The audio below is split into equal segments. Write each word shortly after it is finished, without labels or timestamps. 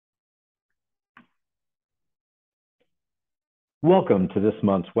Welcome to this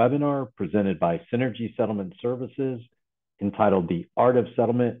month's webinar presented by Synergy Settlement Services, presented by Synergy Settlement Services, entitled The Art of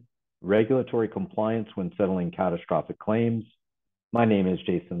Settlement, Regulatory Compliance when Settling Catastrophic Claims. My name is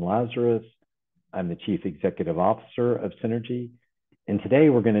Jason Lazarus. I'm the Chief Executive Officer of Synergy, and today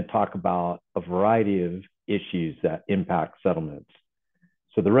we're going to talk about a variety of issues that impact settlements.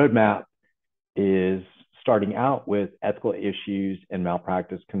 So the roadmap is starting out with ethical issues and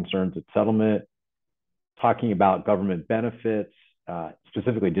malpractice concerns at settlement, talking about government benefits,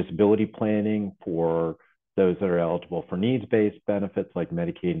 specifically disability planning for those that are eligible for needs-based benefits like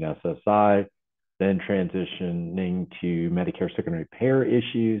Medicaid and SSI, then transitioning to Medicare secondary payer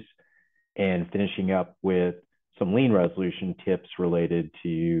issues, and finishing up with some lien resolution tips related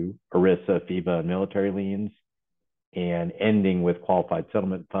to ERISA, FEBA, and military liens, and ending with qualified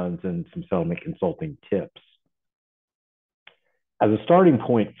settlement funds and some settlement consulting tips. As a starting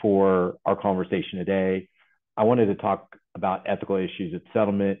point for our conversation today, I wanted to talk about ethical issues at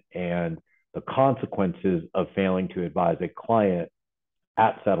settlement and the consequences of failing to advise a client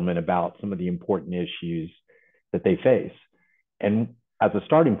at settlement about some of the important issues that they face. And as a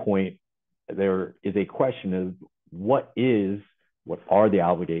starting point, there is a question of what are the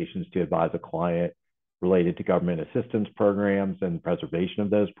obligations to advise a client related to government assistance programs and preservation of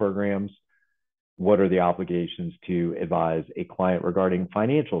those programs? What are the obligations to advise a client regarding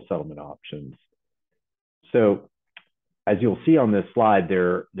financial settlement options? So as you'll see on this slide,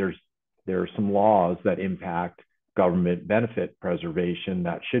 there are some laws that impact government benefit preservation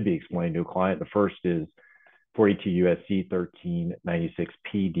that should be explained to a client. The first is 42 U.S.C. 1396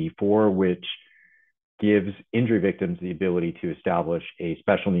 PD4, which gives injury victims the ability to establish a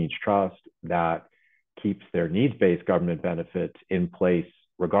special needs trust that keeps their needs-based government benefits in place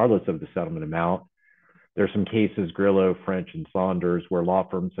regardless of the settlement amount. There are some cases, Grillo, French, and Saunders, where law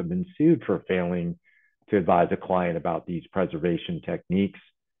firms have been sued for failing to advise a client about these preservation techniques.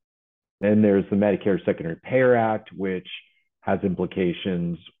 Then there's the Medicare Secondary Payer Act, which has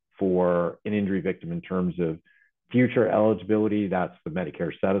implications for an injury victim in terms of future eligibility. That's the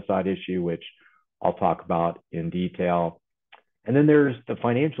Medicare set-aside issue, which I'll talk about in detail. And then there's the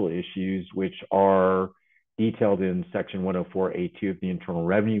financial issues, which are detailed in Section 104A2 of the Internal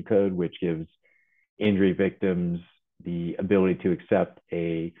Revenue Code, which gives injury victims the ability to accept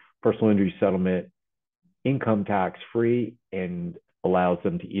a personal injury settlement income tax free and allows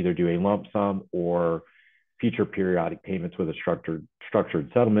them to either do a lump sum or future periodic payments with a structured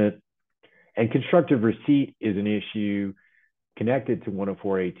settlement. And constructive receipt is an issue connected to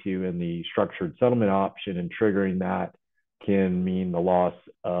 104A2 and the structured settlement option, and triggering that can mean the loss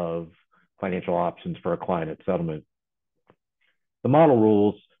of financial options for a client at settlement. The model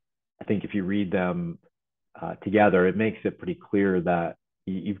rules, I think if you read them together, it makes it pretty clear that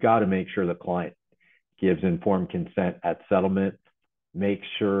you've got to make sure the client gives informed consent at settlement, make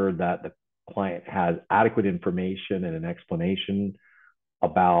sure that the client has adequate information and an explanation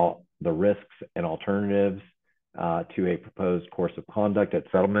about the risks and alternatives to a proposed course of conduct at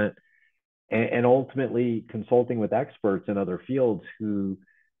settlement, and ultimately consulting with experts in other fields who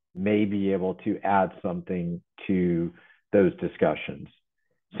may be able to add something to those discussions.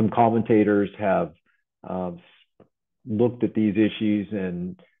 Some commentators have looked at these issues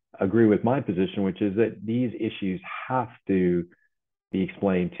and agree with my position, which is that these issues have to be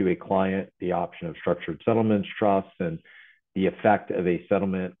explained to a client, the option of structured settlements, trusts, and the effect of a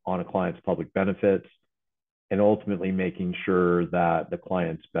settlement on a client's public benefits, and ultimately making sure that the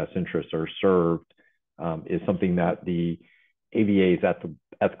client's best interests are served is something that the ABA's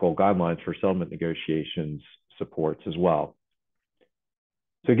ethical guidelines for settlement negotiations supports as well.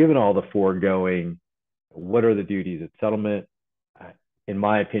 So given all the foregoing, what are the duties at settlement? In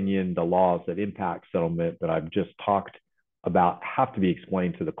my opinion, the laws that impact settlement that I've just talked about have to be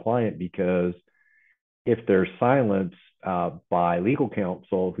explained to the client, because if there's silence by legal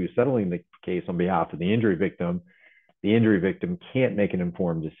counsel who's settling the case on behalf of the injury victim can't make an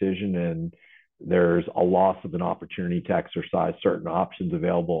informed decision, and there's a loss of an opportunity to exercise certain options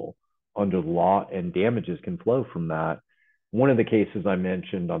available under the law, and damages can flow from that. One of the cases I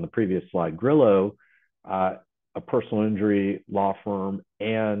mentioned on the previous slide, Grillo, a personal injury law firm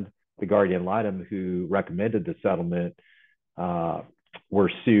and the guardian litem who recommended the settlement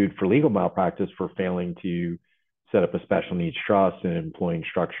were sued for legal malpractice for failing to set up a special needs trust and employing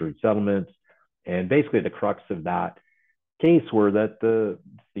structured settlements. And basically the crux of that case were that the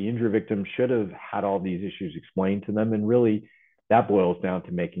injury victim should have had all these issues explained to them. And really that boils down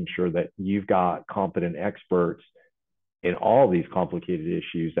to making sure that you've got competent experts in all these complicated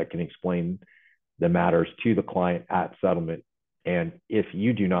issues that can explain the matters to the client at settlement. And if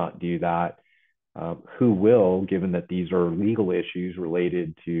you do not do that, who will, given that these are legal issues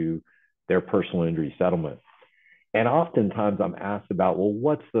related to their personal injury settlement. And oftentimes I'm asked about, well,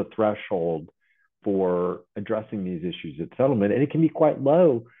 what's the threshold for addressing these issues at settlement? And it can be quite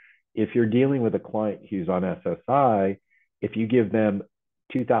low. If you're dealing with a client who's on SSI, if you give them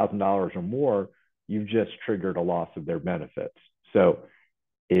 $2,000 or more, you've just triggered a loss of their benefits. So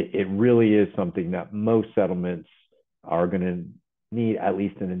it really is something that most settlements are going to need at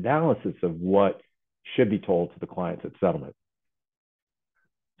least an analysis of what should be told to the clients at settlement.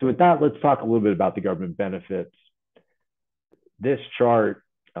 So with that, let's talk a little bit about the government benefits. This chart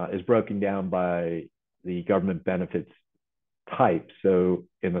is broken down by the government benefits type. So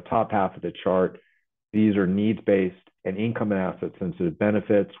in the top half of the chart, these are needs-based and income and asset-sensitive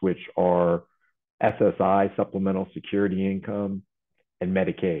benefits, which are SSI, supplemental security income, and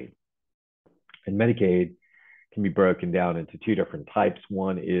Medicaid. And Medicaid can be broken down into two different types.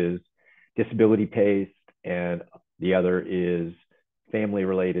 One is disability-based, and the other is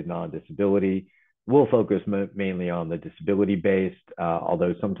family-related non-disability. We'll focus mainly on the disability-based,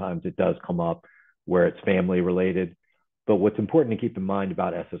 although sometimes it does come up where it's family-related. But what's important to keep in mind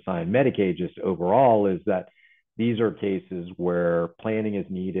about SSI and Medicaid just overall is that these are cases where planning is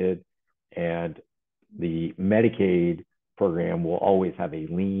needed, and the Medicaid program will always have a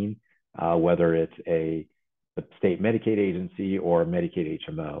lien, whether it's a state Medicaid agency or a Medicaid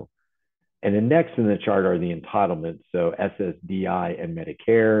HMO. And then next in the chart are the entitlements. So SSDI and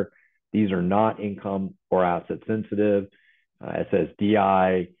Medicare. These are not income or asset sensitive.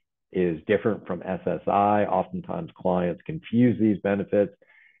 SSDI is different from SSI. Oftentimes clients confuse these benefits,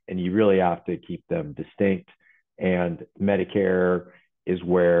 and you really have to keep them distinct. And Medicare is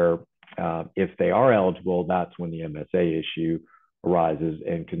where, if they are eligible, that's when the MSA issue arises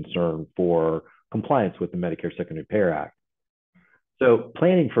and concern for compliance with the Medicare Secondary Payer Act. So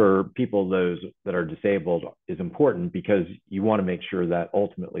planning for people, those that are disabled, is important because you want to make sure that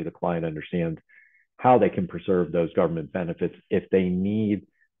ultimately the client understands how they can preserve those government benefits if they need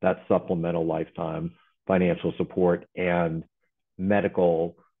that supplemental lifetime financial support and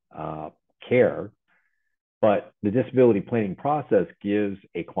medical care. But the disability planning process gives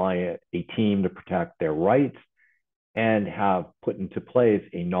a client a team to protect their rights and have put into place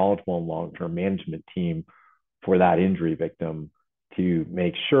a knowledgeable and long-term management team for that injury victim to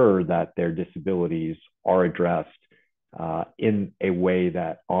make sure that their disabilities are addressed in a way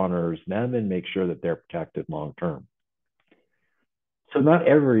that honors them and make sure that they're protected long-term. So not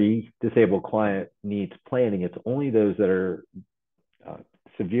every disabled client needs planning. It's only those that are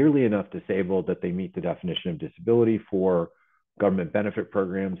severely enough disabled that they meet the definition of disability for government benefit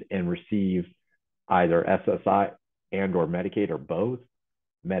programs and receive either SSI and or Medicaid or both,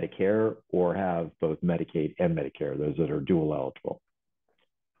 Medicare, or have both Medicaid and Medicare, those that are dual eligible.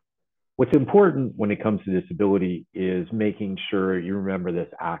 What's important when it comes to disability is making sure you remember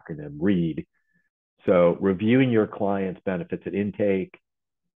this acronym, READ. So reviewing your client's benefits at intake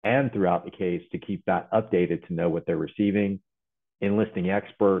and throughout the case to keep that updated to know what they're receiving, enlisting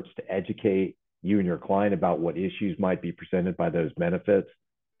experts to educate you and your client about what issues might be presented by those benefits,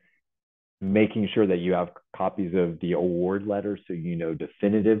 making sure that you have copies of the award letter so you know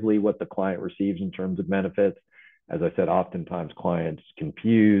definitively what the client receives in terms of benefits. As I said, oftentimes clients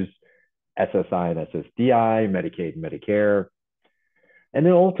confuse SSI and SSDI, Medicaid and Medicare, and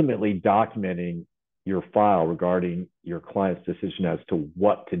then ultimately documenting your file regarding your client's decision as to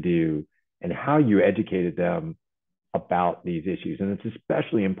what to do and how you educated them about these issues. And it's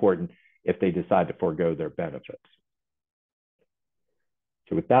especially important if they decide to forego their benefits.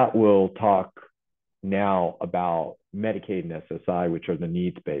 So with that, we'll talk now about Medicaid and SSI, which are the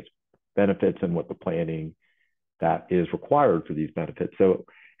needs-based benefits and what the planning that is required for these benefits. So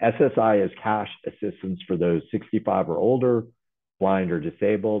SSI is cash assistance for those 65 or older, blind or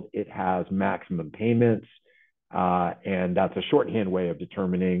disabled. It has maximum payments, and that's a shorthand way of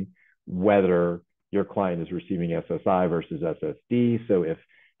determining whether your client is receiving SSI versus SSD. So if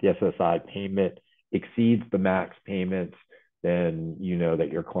the SSI payment exceeds the max payments, then you know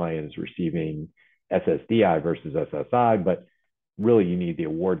that your client is receiving SSDI versus SSI, but really you need the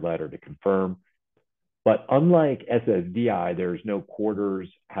award letter to confirm. But unlike SSDI, there's no quarters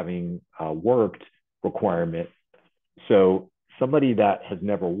having worked requirement. So somebody that has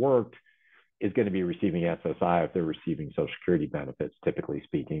never worked is going to be receiving SSI if they're receiving Social Security benefits, typically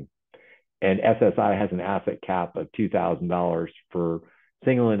speaking. And SSI has an asset cap of $2,000 for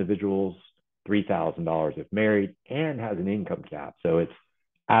single individuals, $3,000 if married, and has an income cap. So it's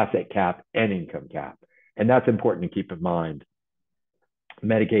asset cap and income cap. And that's important to keep in mind.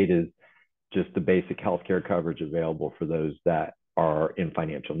 Medicaid is just the basic healthcare coverage available for those that are in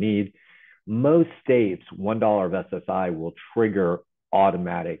financial need. Most states, $1 of SSI will trigger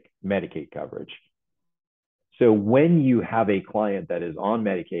automatic Medicaid coverage. So when you have a client that is on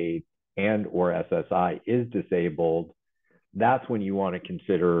Medicaid and or SSI is disabled, that's when you want to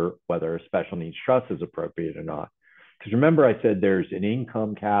consider whether a special needs trust is appropriate or not. Because remember, I said there's an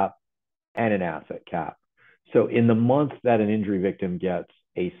income cap and an asset cap. So in the month that an injury victim gets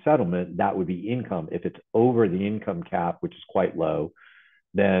a settlement, that would be income. If it's over the income cap, which is quite low,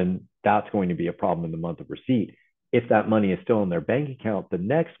 then that's going to be a problem in the month of receipt. If that money is still in their bank account the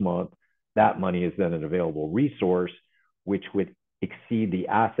next month, that money is then an available resource, which would exceed the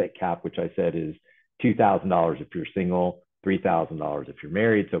asset cap, which I said is $2,000 if you're single, $3,000 if you're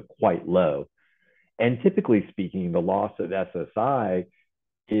married, so quite low. And typically speaking, the loss of SSI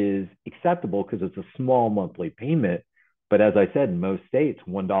is acceptable because it's a small monthly payment. But as I said, in most states,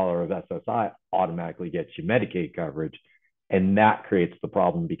 $1 of SSI automatically gets you Medicaid coverage. And that creates the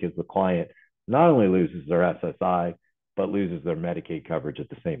problem because the client not only loses their SSI, but loses their Medicaid coverage at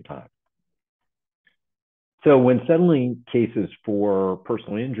the same time. So when settling cases for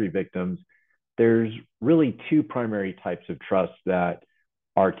personal injury victims, there's really two primary types of trusts that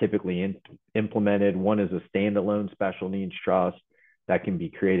are typically implemented. One is a standalone special needs trust that can be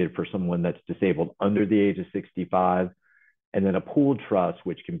created for someone that's disabled under the age of 65, and then a pooled trust,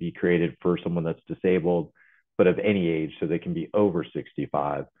 which can be created for someone that's disabled, but of any age, so they can be over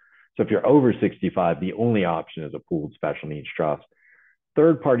 65. So if you're over 65, the only option is a pooled special needs trust.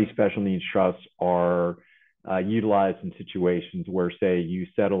 Third-party special needs trusts are utilized in situations where, say, you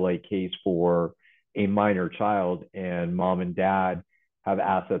settle a case for a minor child and mom and dad have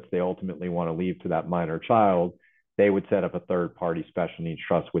assets they ultimately want to leave to that minor child. They would set up a third-party special needs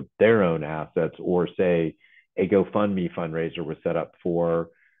trust with their own assets, or say a GoFundMe fundraiser was set up for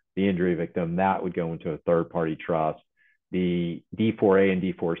the injury victim, that would go into a third-party trust. The D4A and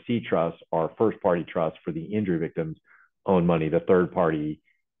D4C trusts are first-party trusts for the injury victim's own money. The third party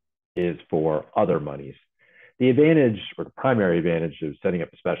is for other monies. The advantage, or the primary advantage, of setting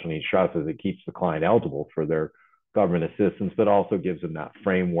up a special needs trust is it keeps the client eligible for their government assistance, but also gives them that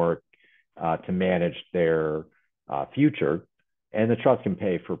framework to manage their future. And the trust can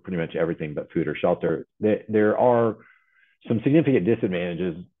pay for pretty much everything but food or shelter. There are some significant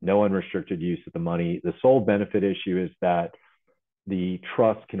disadvantages: no unrestricted use of the money. The sole benefit issue is that the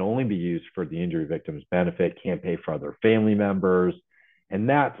trust can only be used for the injury victim's benefit, can't pay for other family members, and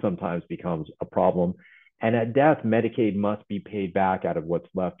that sometimes becomes a problem. And at death, Medicaid must be paid back out of what's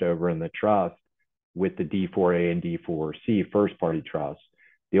left over in the trust with the D4A and D4C first-party trusts.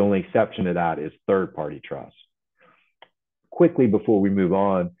 The only exception to that is third-party trusts. Quickly, before we move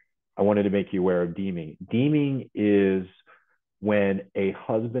on, I wanted to make you aware of deeming. Deeming is when a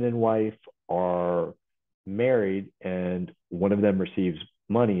husband and wife are married and one of them receives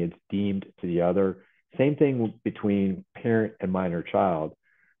money, it's deemed to the other. Same thing between parent and minor child.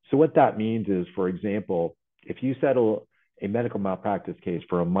 So what that means is, for example, if you settle a medical malpractice case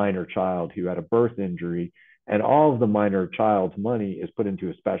for a minor child who had a birth injury, and all of the minor child's money is put into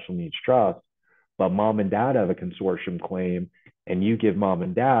a special needs trust, but mom and dad have a consortium claim, and you give mom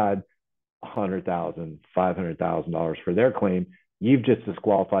and dad $100,000, $500,000 for their claim, you've just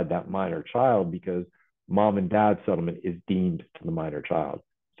disqualified that minor child because mom and dad's settlement is deemed to the minor child.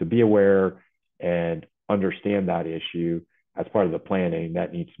 So be aware and understand that issue as part of the planning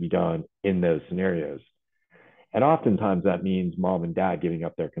that needs to be done in those scenarios. And oftentimes that means mom and dad giving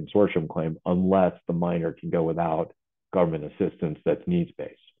up their consortium claim unless the minor can go without government assistance that's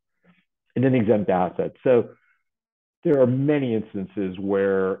needs-based. And then exempt assets. So there are many instances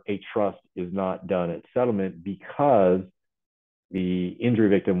where a trust is not done at settlement because the injury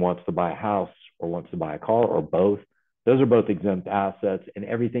victim wants to buy a house or wants to buy a car or both. Those are both exempt assets, and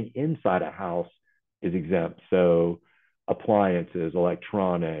everything inside a house is exempt. So appliances,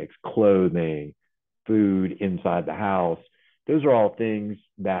 electronics, clothing, food inside the house, those are all things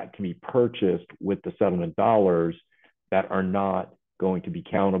that can be purchased with the settlement dollars that are not going to be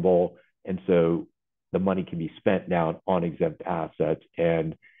countable. And so the money can be spent down on exempt assets.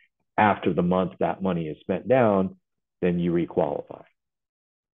 And after the month that money is spent down, then you requalify.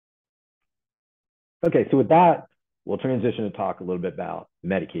 Okay, so with that, we'll transition to talk a little bit about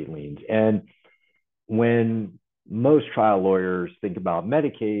Medicaid liens. And when most trial lawyers think about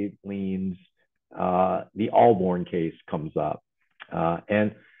Medicaid liens, the Allborn case comes up.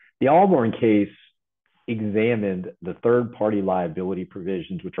 And the Allborn case examined the third-party liability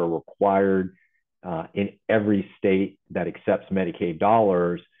provisions, which are required in every state that accepts Medicaid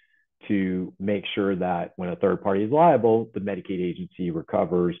dollars, to make sure that when a third party is liable, the Medicaid agency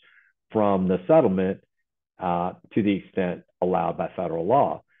recovers from the settlement to the extent allowed by federal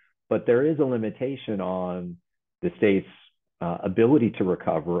law. but there is a limitation on the state's ability to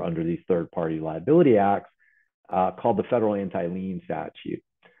recover under these third-party liability acts called the federal anti-lien statute.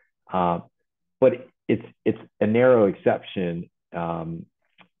 But it's a narrow exception, the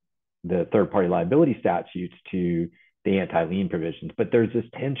third-party liability statutes to the anti-lien provisions. But there's this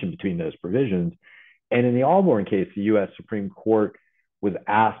tension between those provisions. And in the Allborn case, the U.S. Supreme Court was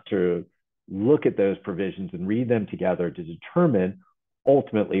asked to look at those provisions and read them together to determine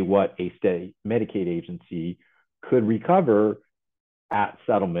ultimately what a state Medicaid agency could recover at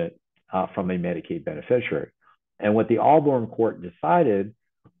settlement from a Medicaid beneficiary. And what the Allborn court decided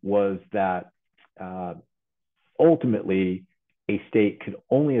was that ultimately a state could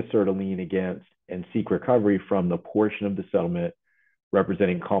only assert a lien against and seek recovery from the portion of the settlement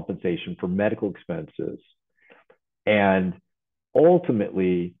representing compensation for medical expenses. And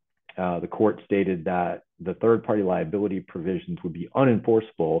ultimately, the court stated that the third-party liability provisions would be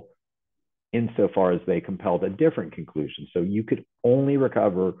unenforceable insofar as they compelled a different conclusion. So you could only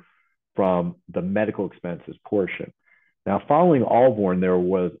recover from the medical expenses portion. Now, following Allborn, there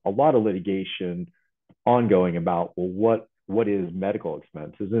was a lot of litigation ongoing about, well, what is medical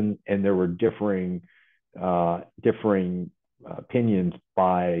expenses? And there were differing opinions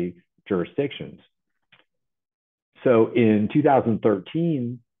by jurisdictions. So in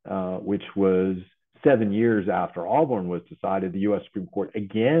 2013, which was 7 years after Allborn was decided, the U.S. Supreme Court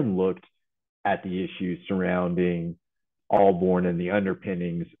again looked at the issues surrounding Allborn and the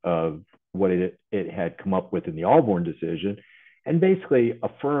underpinnings of what it had come up with in the Allborn decision, and basically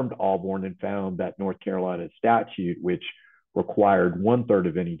affirmed Allborn and found that North Carolina's statute, which required 1/3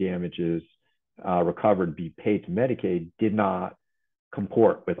 of any damages recovered be paid to Medicaid, did not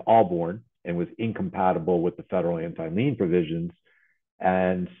comport with Allborn and was incompatible with the federal anti-lien provisions.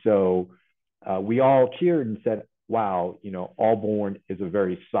 And so we all cheered and said, wow, Allborn is a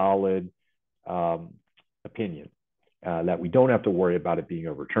very solid opinion, that we don't have to worry about it being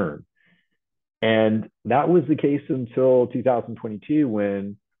overturned. And that was the case until 2022,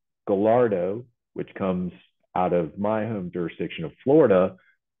 when Gallardo, which comes out of my home jurisdiction of Florida,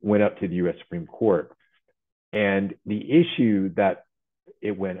 went up to the U.S. Supreme Court. And the issue that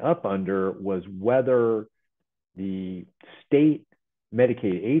it went up under was whether the state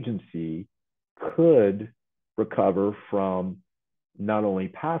Medicaid agency could recover from not only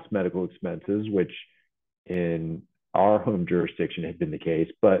past medical expenses, which in our home jurisdiction had been the case,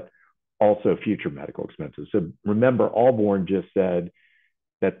 but also future medical expenses. So remember, Allborn just said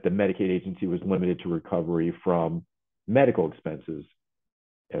that the Medicaid agency was limited to recovery from medical expenses.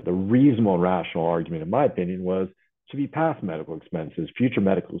 The reasonable and rational argument, in my opinion, was to be past medical expenses. Future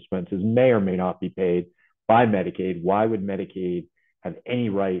medical expenses may or may not be paid by Medicaid. Why would Medicaid have any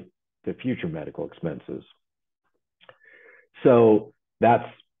right to future medical expenses? So that's,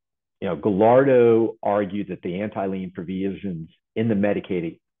 Gallardo argued that the anti-lien provisions in the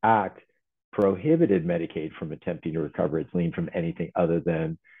Medicaid Act prohibited Medicaid from attempting to recover its lien from anything other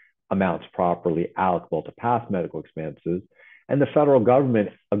than amounts properly allocable to past medical expenses. And the federal government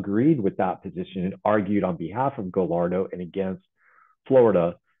agreed with that position and argued on behalf of Gallardo and against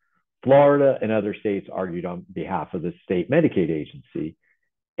Florida. Florida and other states argued on behalf of the state Medicaid agency.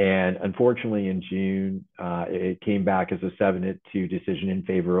 And unfortunately, in June, it came back as a 7-2 decision in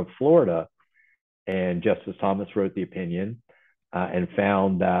favor of Florida. And Justice Thomas wrote the opinion and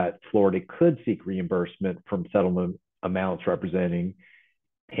found that Florida could seek reimbursement from settlement amounts representing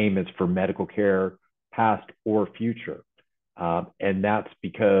payments for medical care, past or future. And that's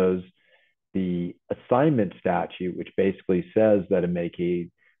because the assignment statute, which basically says that a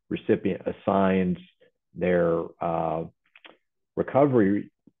Medicaid recipient assigns their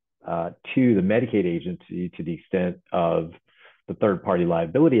recovery to the Medicaid agency to the extent of the Third-Party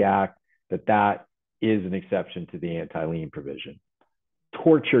Liability Act, that is an exception to the anti-lien provision.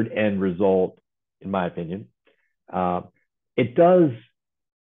 Tortured end result, in my opinion. It's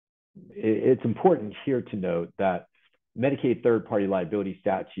important here to note that Medicaid third-party liability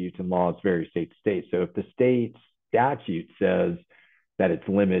statutes and laws vary state to state. So if the state statute says that it's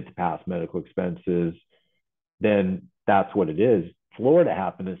limited to past medical expenses, then that's what it is. Florida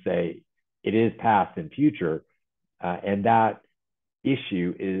happened to say it is past and future, and that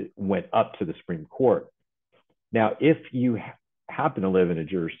issue went up to the Supreme Court. Now, if you happen to live in a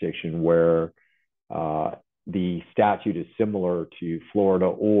jurisdiction where the statute is similar to Florida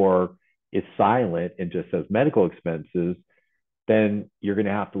or is silent and just says medical expenses, then you're going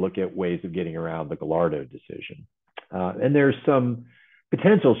to have to look at ways of getting around the Gallardo decision. And there's some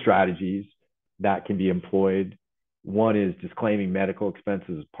potential strategies that can be employed. One is disclaiming medical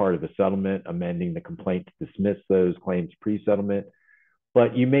expenses as part of a settlement, amending the complaint to dismiss those claims pre-settlement,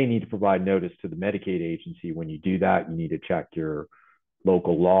 But you may need to provide notice to the Medicaid agency. When you do that, you need to check your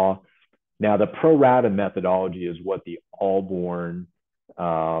local law. Now, the pro rata methodology is what the Allborn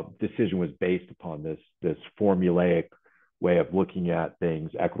decision was based upon, this formulaic way of looking at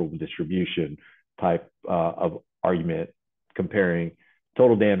things, equitable distribution type of argument, comparing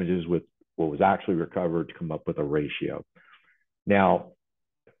total damages with what was actually recovered to come up with a ratio. Now,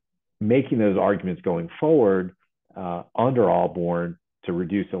 making those arguments going forward under Allborn to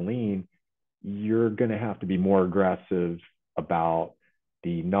reduce a lien, you're going to have to be more aggressive about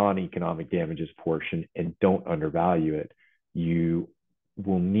the non-economic damages portion and don't undervalue it. You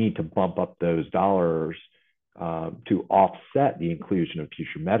will need to bump up those dollars to offset the inclusion of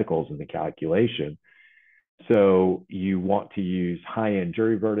future medicals in the calculation. So you want to use high-end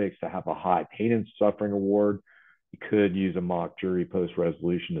jury verdicts to have a high pain and suffering award. You could use a mock jury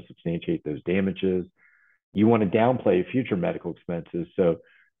post-resolution to substantiate those damages. You want to downplay future medical expenses. So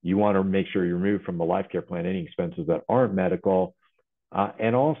you want to make sure you remove from the life care plan any expenses that aren't medical,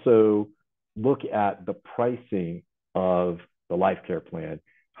 and also look at the pricing of the life care plan.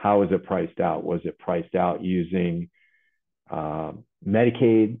 How is it priced out? Was it priced out using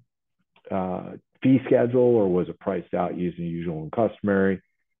Medicaid fee schedule, or was it priced out using usual and customary?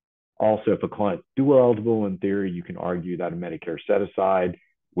 Also, if a client dual eligible, in theory, you can argue that a Medicare set aside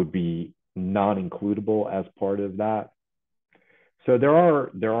would be non-includable as part of that. So there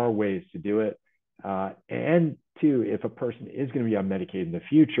are ways to do it. And two, if a person is going to be on Medicaid in the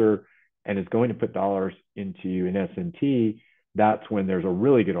future and is going to put dollars into an S&T, that's when there's a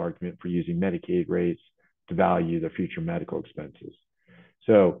really good argument for using Medicaid rates to value the future medical expenses.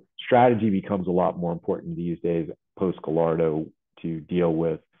 So strategy becomes a lot more important these days post-Gallardo to deal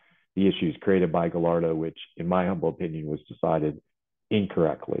with the issues created by Gallardo, which in my humble opinion was decided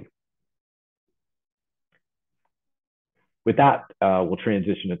incorrectly. With that, we'll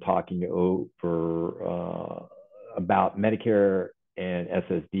transition to talking over about Medicare and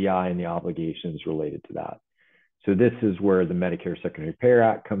SSDI and the obligations related to that. So this is where the Medicare Secondary Payer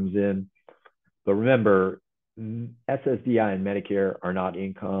Act comes in. But remember, SSDI and Medicare are not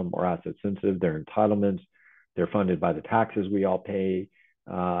income or asset sensitive. They're entitlements. They're funded by the taxes we all pay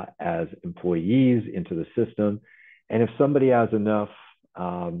as employees into the system. And if somebody has enough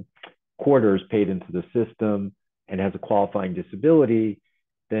quarters paid into the system and has a qualifying disability,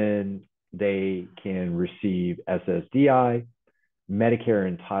 then they can receive SSDI.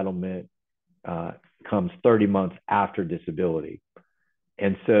 Medicare entitlement comes 30 months after disability.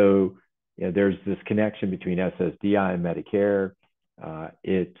 And so there's this connection between SSDI and Medicare.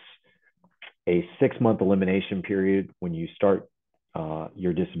 It's a 6-month elimination period when you start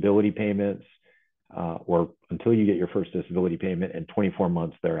your disability payments, or until you get your first disability payment, and 24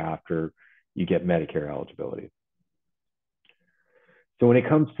 months thereafter, you get Medicare eligibility. So when it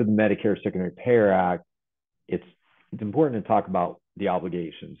comes to the Medicare Secondary Payer Act, it's important to talk about the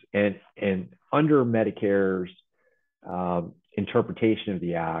obligations. And under Medicare's interpretation of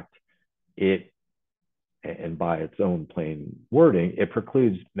the act, and by its own plain wording, it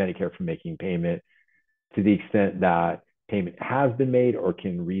precludes Medicare from making payment to the extent that payment has been made or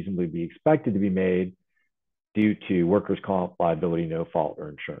can reasonably be expected to be made due to workers' comp, liability, no fault, or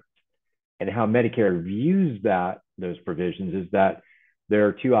insurance. And how Medicare views those provisions is that there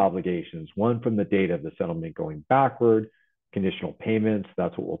are two obligations: one from the date of the settlement going backward, conditional payments,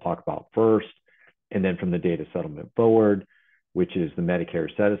 that's what we'll talk about first, and then from the date of settlement forward, which is the Medicare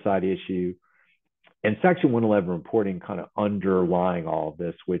set-aside issue. And Section 111 reporting kind of underlying all of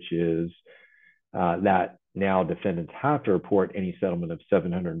this, which is that now defendants have to report any settlement of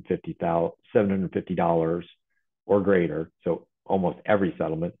 $750 or greater. So almost every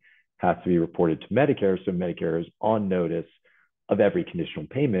settlement has to be reported to Medicare. So Medicare is on notice of every conditional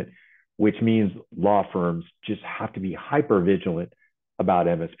payment, which means law firms just have to be hyper vigilant about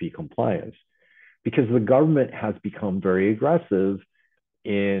MSP compliance, because the government has become very aggressive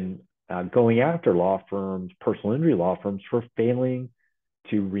in going after law firms, personal injury law firms, for failing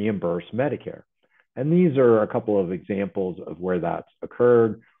to reimburse Medicare. And these are a couple of examples of where that's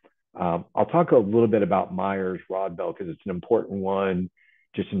occurred. I'll talk a little bit about Myers-Rodbell because it's an important one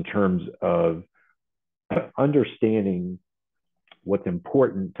just in terms of understanding what's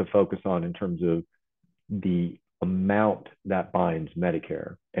important to focus on in terms of the amount that binds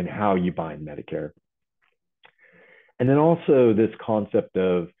Medicare and how you bind Medicare. And then also this concept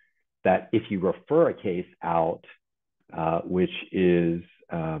of that if you refer a case out, which is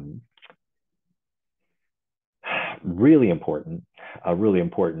really important, a really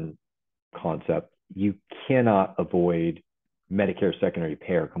important concept, you cannot avoid Medicare secondary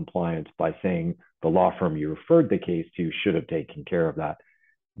payer compliance by saying the law firm you referred the case to should have taken care of that.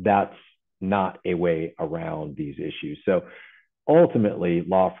 That's not a way around these issues. So ultimately,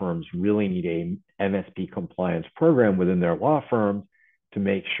 law firms really need a MSP compliance program within their law firms to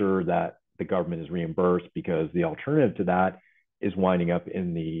make sure that the government is reimbursed, because the alternative to that is winding up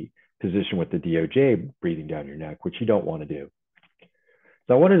in the position with the DOJ breathing down your neck, which you don't want to do.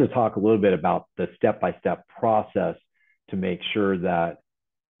 So I wanted to talk a little bit about the step-by-step process to make sure that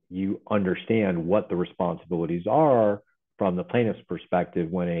you understand what the responsibilities are from the plaintiff's perspective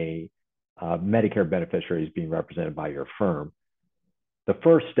when a Medicare beneficiary is being represented by your firm. The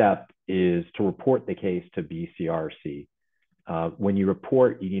first step is to report the case to BCRC. When you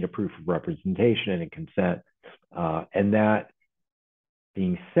report, you need a proof of representation and a consent, and that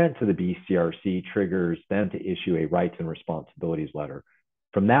being sent to the BCRC triggers them to issue a rights and responsibilities letter.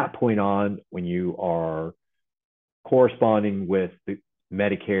 From that point on, when you are corresponding with the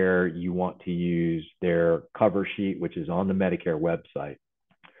Medicare, you want to use their cover sheet, which is on the Medicare website.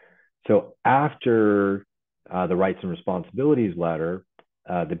 So after the rights and responsibilities letter,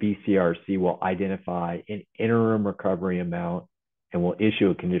 the BCRC will identify an interim recovery amount and will issue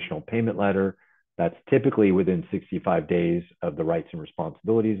a conditional payment letter. That's typically within 65 days of the rights and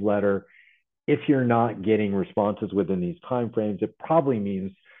responsibilities letter. If you're not getting responses within these timeframes, it probably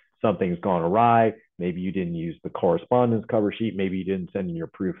means something's gone awry. Maybe you didn't use the correspondence cover sheet. Maybe you didn't send in your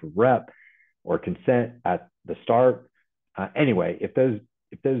proof of rep or consent at the start. Anyway, if those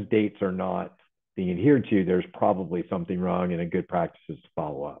dates are not being adhered to, there's probably something wrong, and a good practice is to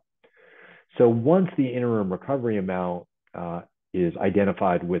follow up. So once the interim recovery amount is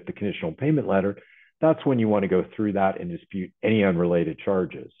identified with the conditional payment letter, that's when you want to go through that and dispute any unrelated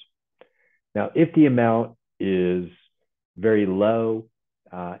charges. Now, if the amount is very low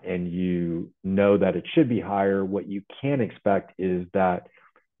and you know that it should be higher, what you can expect is that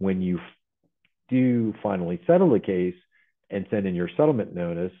when you do finally settle the case and send in your settlement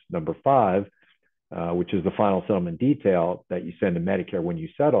notice, number 5, which is the final settlement detail that you send to Medicare when you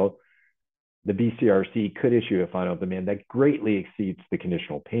settle, the BCRC could issue a final demand that greatly exceeds the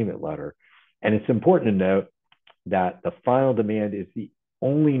conditional payment letter. And it's important to note that the final demand is the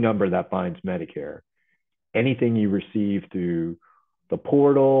only number that binds Medicare. Anything you receive through the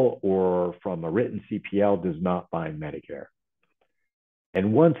portal or from a written CPL does not bind Medicare.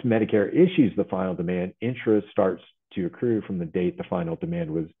 And once Medicare issues the final demand, interest starts to accrue from the date the final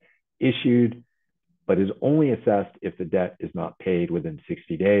demand was issued, but is only assessed if the debt is not paid within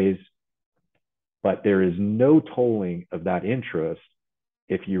 60 days. But there is no tolling of that interest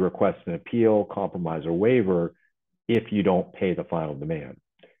if you request an appeal, compromise, or waiver if you don't pay the final demand,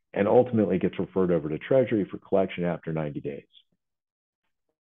 and ultimately gets referred over to Treasury for collection after 90 days.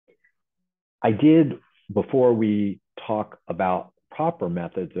 I did, before we talk about proper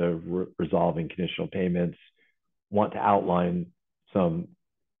methods of resolving conditional payments, want to outline some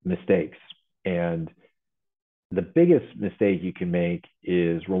mistakes. And the biggest mistake you can make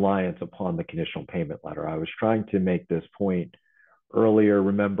is reliance upon the conditional payment letter. I was trying to make this point earlier.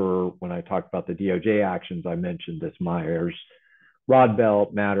 Remember when I talked about the DOJ actions, I mentioned this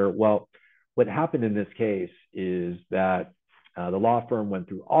Myers-Rodbell matter. Well, what happened in this case is that the law firm went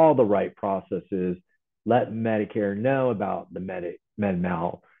through all the right processes, let Medicare know about the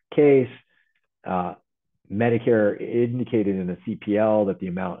Med-Mal case. Medicare indicated in the CPL that the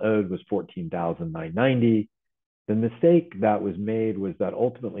amount owed was $14,990. The mistake that was made was that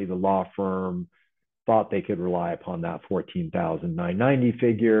ultimately the law firm thought they could rely upon that $14,990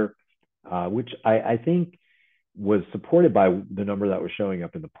 figure, which I think was supported by the number that was showing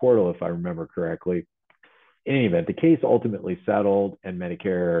up in the portal, if I remember correctly. In any event, the case ultimately settled and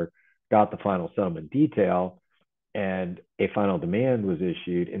Medicare got the final settlement detail, and a final demand was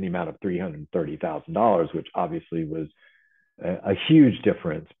issued in the amount of $330,000, which obviously was a huge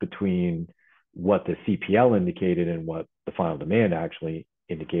difference between what the CPL indicated and what the final demand actually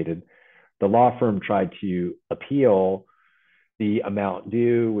indicated. The law firm tried to appeal the amount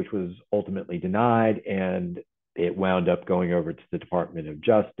due, which was ultimately denied, and it wound up going over to the Department of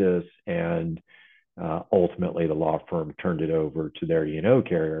Justice, and ultimately the law firm turned it over to their E&O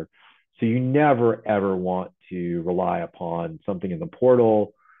carrier. So you never, ever want to rely upon something in the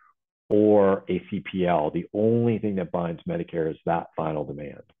portal or a CPL. The only thing that binds Medicare is that final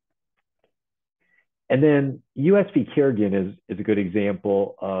demand. And then US v. Kerrigan is a good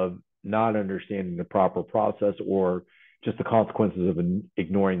example of not understanding the proper process or just the consequences of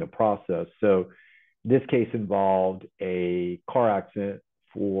ignoring the process. So this case involved a car accident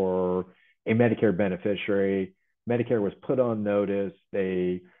for a Medicare beneficiary. Medicare was put on notice.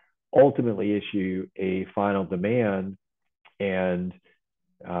 They ultimately issue a final demand, And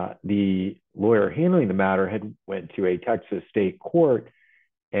the lawyer handling the matter had went to a Texas state court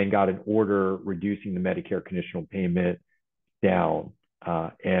and got an order reducing the Medicare conditional payment down.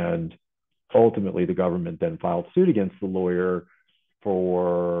 And ultimately, the government then filed suit against the lawyer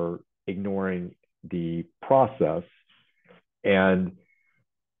for ignoring the process. And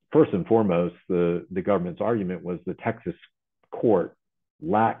first and foremost, the government's argument was the Texas court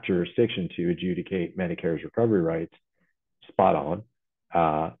lacked jurisdiction to adjudicate Medicare's recovery rights. Spot on.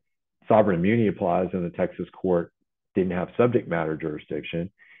 Sovereign immunity applies, and the Texas court didn't have subject matter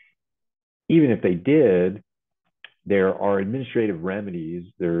jurisdiction. Even if they did, there are administrative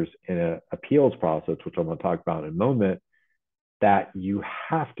remedies. There's an appeals process, which I'm going to talk about in a moment, that you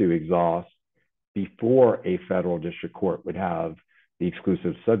have to exhaust before a federal district court would have the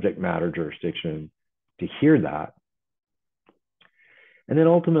exclusive subject matter jurisdiction to hear that. And then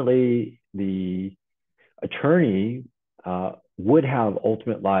ultimately, the attorney would have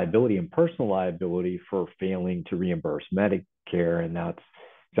ultimate liability and personal liability for failing to reimburse Medicare. And that's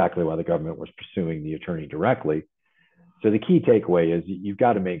exactly why the government was pursuing the attorney directly. So the key takeaway is you've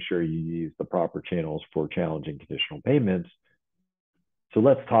got to make sure you use the proper channels for challenging conditional payments. So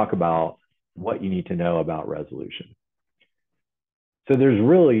let's talk about what you need to know about resolution. So there's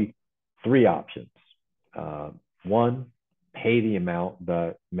really three options. One, pay the amount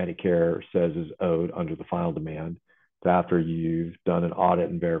that Medicare says is owed under the final demand. So after you've done an audit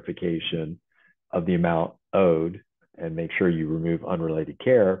and verification of the amount owed, and make sure you remove unrelated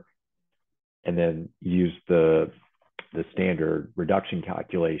care, and then use the standard reduction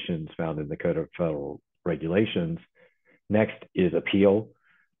calculations found in the Code of Federal Regulations. Next is appeal,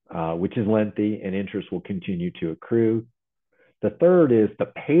 which is lengthy and interest will continue to accrue. The third is to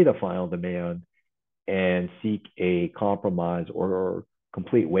pay the final demand and seek a compromise or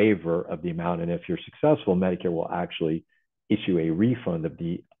complete waiver of the amount. And if you're successful, Medicare will actually issue a refund of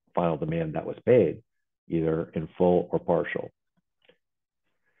the final demand that was paid, either in full or partial.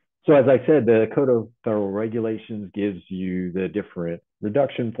 So as I said, the Code of Federal Regulations gives you the different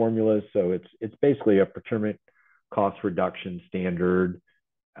reduction formulas. So it's basically a procurement cost reduction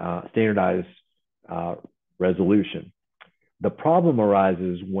standardized resolution. The problem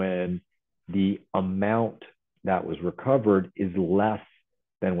arises when the amount that was recovered is less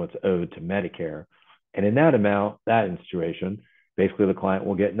than what's owed to Medicare. And in that amount, that situation, basically the client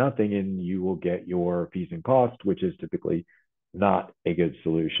will get nothing and you will get your fees and costs, which is typically not a good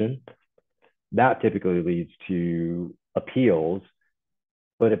solution. That typically leads to appeals,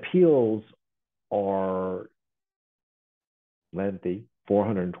 but appeals are lengthy,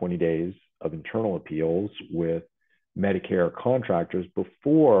 420 days of internal appeals with Medicare contractors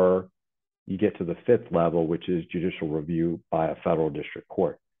before you get to the fifth level, which is judicial review by a federal district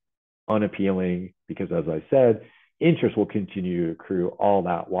court. Unappealing, because as I said, interest will continue to accrue all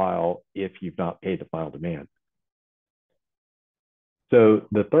that while if you've not paid the final demand. So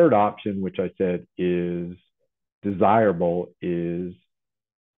the third option, which I said is desirable, is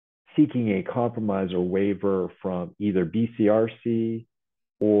seeking a compromise or waiver from either BCRC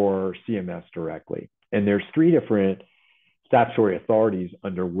or CMS directly. And there's three different statutory authorities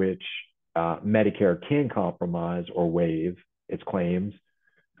under which Medicare can compromise or waive its claims.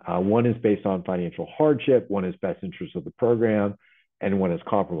 One is based on financial hardship, one is best interest of the program, and one is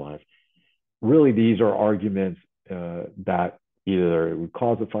compromise. Really, these are arguments that either it would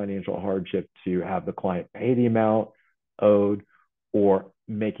cause a financial hardship to have the client pay the amount owed, or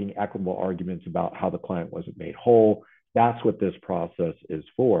making equitable arguments about how the client wasn't made whole. That's what this process is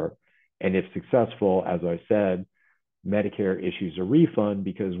for. And if successful, as I said, Medicare issues a refund,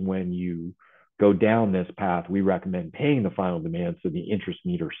 because when you go down this path, we recommend paying the final demand so the interest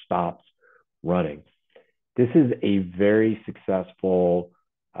meter stops running. This is a very successful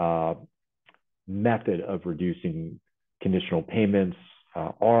method of reducing conditional payments.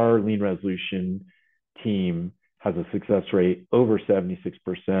 Our lien resolution team has a success rate over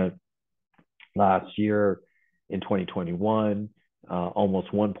 76%. Last year in 2021,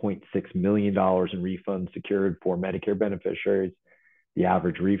 almost $1.6 million in refunds secured for Medicare beneficiaries. The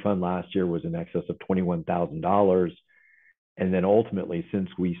average refund last year was in excess of $21,000. And then ultimately, since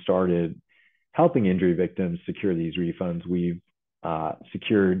we started helping injury victims secure these refunds, we've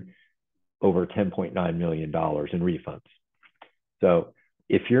secured over $10.9 million in refunds. So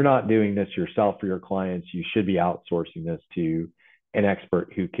if you're not doing this yourself for your clients, you should be outsourcing this to an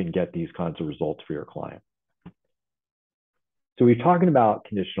expert who can get these kinds of results for your client. So we're talking about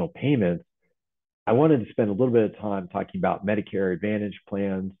conditional payments. I wanted to spend a little bit of time talking about Medicare Advantage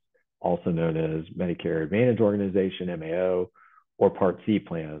plans, also known as Medicare Advantage Organization, MAO, or Part C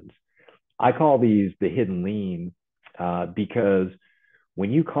plans. I call these the hidden lien because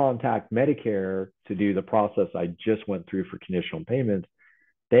when you contact Medicare to do the process I just went through for conditional payments,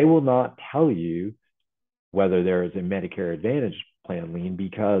 they will not tell you whether there is a Medicare Advantage plan lien,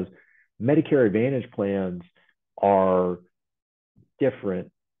 because Medicare Advantage plans are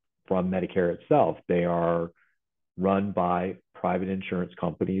different from Medicare itself. They are run by private insurance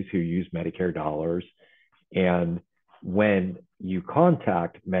companies who use Medicare dollars. And when you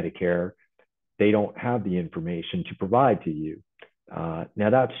contact Medicare, they don't have the information to provide to you. Now,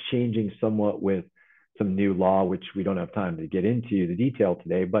 that's changing somewhat with some new law, which we don't have time to get into the detail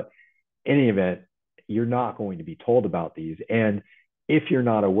today. But in any event, you're not going to be told about these. And if you're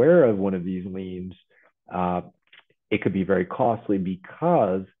not aware of one of these liens, it could be very costly,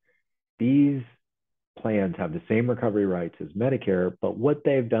 because these plans have the same recovery rights as Medicare. But what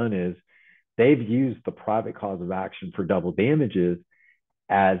they've done is they've used the private cause of action for double damages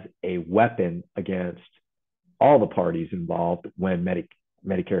as a weapon against all the parties involved when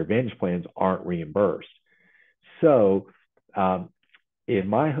Medicare Advantage plans aren't reimbursed. So in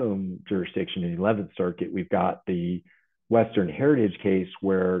my home jurisdiction in the 11th Circuit, we've got the Western Heritage case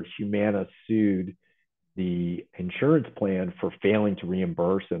where Humana sued the insurance plan for failing to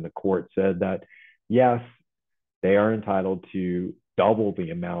reimburse. And the court said that, yes, they are entitled to double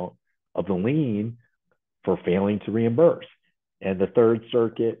the amount of the lien for failing to reimburse. And the Third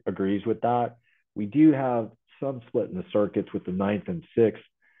Circuit agrees with that. We do have some split in the circuits, with the 9th and 6th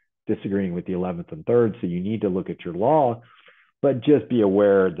disagreeing with the 11th and 3rd. So you need to look at your law, but just be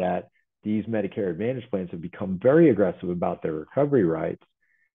aware that these Medicare Advantage plans have become very aggressive about their recovery rights,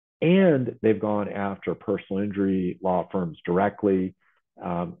 and they've gone after personal injury law firms directly.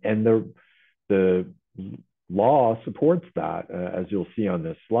 And the law supports that, as you'll see on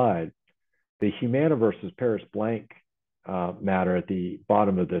this slide. The Humana versus Paris Blank matter at the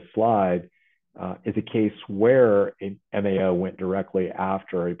bottom of this slide is a case where an MAO went directly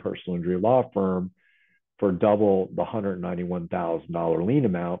after a personal injury law firm for double the $191,000 lien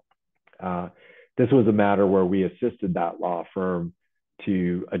amount. This was a matter where we assisted that law firm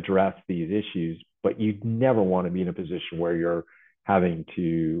to address these issues, but you never want to be in a position where you're having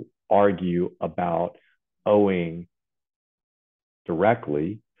to argue about owing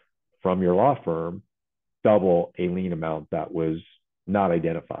directly from your law firm double a lien amount that was not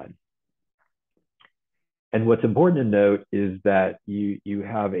identified. And what's important to note is that you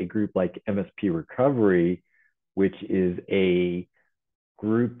have a group like MSP Recovery, which is a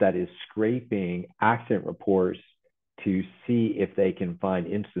group that is scraping accident reports to see if they can find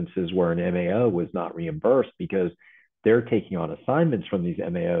instances where an MAO was not reimbursed, because they're taking on assignments from these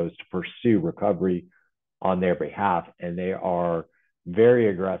MAOs to pursue recovery on their behalf. And they are very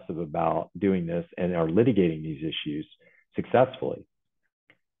aggressive about doing this and are litigating these issues successfully.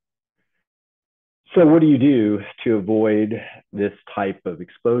 So what do you do to avoid this type of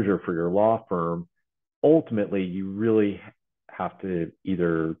exposure for your law firm? Ultimately, you really have to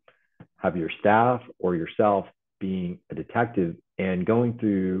either have your staff or yourself being a detective and going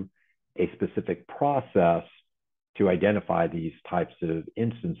through a specific process to identify these types of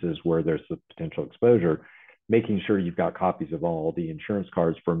instances where there's a potential exposure, making sure you've got copies of all the insurance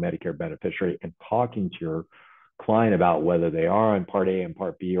cards for a Medicare beneficiary, and talking to your client about whether they are on Part A and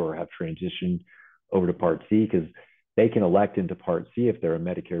Part B or have transitioned over to Part C, because they can elect into Part C if they're a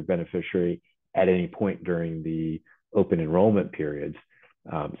Medicare beneficiary at any point during the open enrollment periods.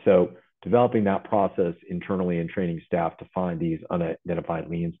 So developing that process internally and training staff to find these unidentified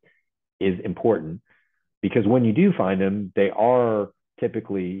liens is important, because when you do find them, they are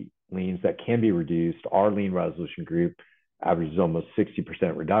typically liens that can be reduced. Our lien resolution group averages almost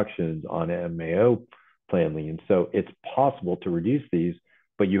 60% reductions on MAO plan liens. So it's possible to reduce these,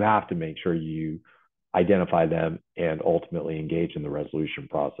 but you have to make sure you identify them and ultimately engage in the resolution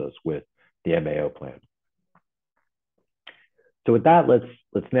process with the MAO plan. So with that,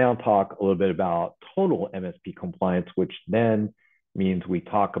 let's now talk a little bit about total MSP compliance, which then means we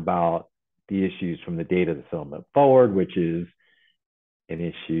talk about the issues from the date of the settlement forward, which is an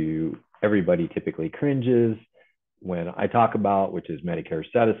issue everybody typically cringes when I talk about, which is Medicare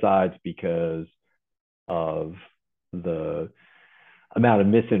set-asides, because of the amount of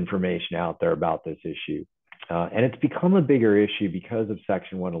misinformation out there about this issue. And it's become a bigger issue because of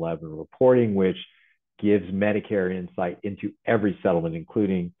Section 111 reporting, which gives Medicare insight into every settlement,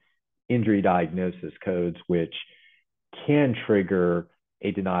 including injury diagnosis codes, which can trigger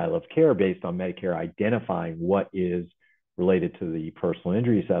a denial of care based on Medicare identifying what is related to the personal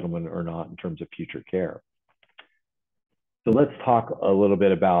injury settlement or not in terms of future care. So let's talk a little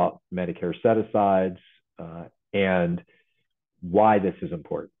bit about Medicare set-asides and why this is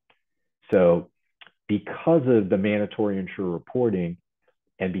important. So because of the mandatory insurer reporting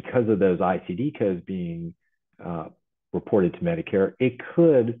and because of those ICD codes being reported to Medicare, it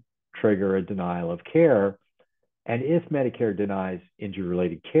could trigger a denial of care. And if Medicare denies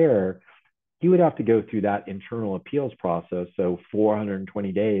injury-related care, you would have to go through that internal appeals process, so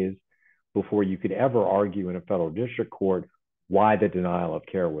 420 days before you could ever argue in a federal district court why the denial of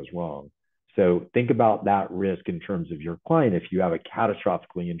care was wrong. So think about that risk in terms of your client. If you have a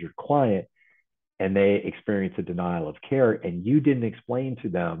catastrophically injured client and they experience a denial of care and you didn't explain to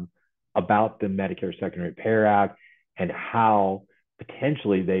them about the Medicare Secondary Payer Act and how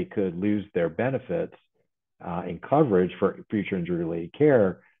potentially they could lose their benefits and coverage for future injury-related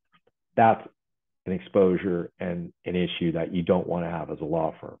care, that's an exposure and an issue that you don't want to have as a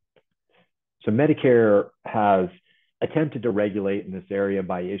law firm. So Medicare has attempted to regulate in this area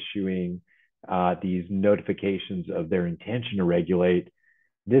by issuing these notifications of their intention to regulate.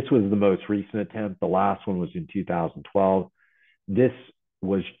 This was the most recent attempt. The last one was in 2012. This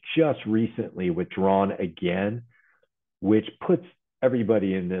was just recently withdrawn again, which puts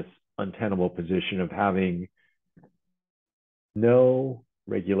everybody in this untenable position of having no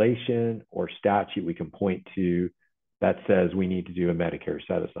regulation or statute we can point to that says we need to do a Medicare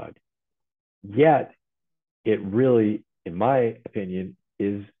set aside. Yet, it really, in my opinion,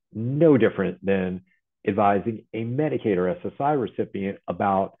 is no different than advising a Medicaid or SSI recipient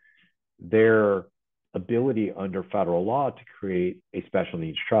about their ability under federal law to create a special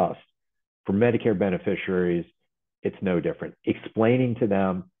needs trust. For Medicare beneficiaries, it's no different. Explaining to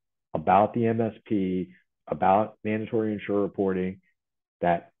them about the MSP, about mandatory insurer reporting,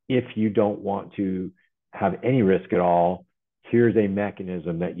 that if you don't want to have any risk at all, here's a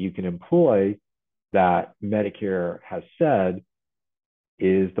mechanism that you can employ that Medicare has said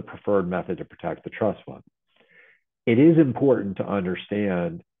is the preferred method to protect the trust fund. It is important to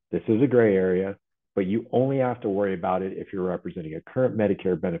understand this is a gray area, but you only have to worry about it if you're representing a current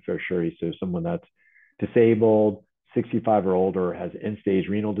Medicare beneficiary, so someone that's disabled, 65 or older, has end-stage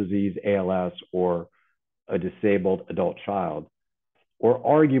renal disease, ALS, or a disabled adult child, or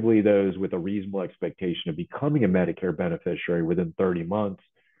arguably those with a reasonable expectation of becoming a Medicare beneficiary within 30 months.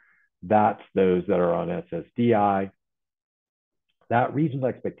 That's those that are on SSDI. That reasonable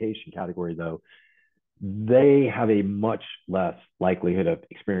expectation category, though, they have a much less likelihood of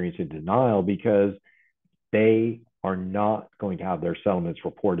experiencing denial because they are not going to have their settlements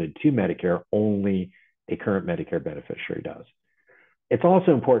reported to Medicare. Only a current Medicare beneficiary does. It's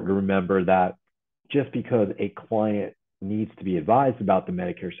also important to remember that just because a client needs to be advised about the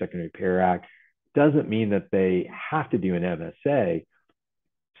Medicare Secondary Payer Act doesn't mean that they have to do an MSA.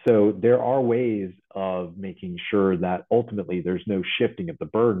 So there are ways of making sure that ultimately there's no shifting of the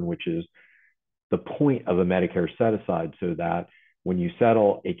burden, which is the point of a Medicare set aside, so that when you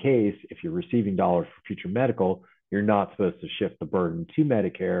settle a case, if you're receiving dollars for future medical, you're not supposed to shift the burden to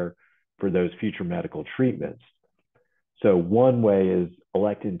Medicare for those future medical treatments. So one way is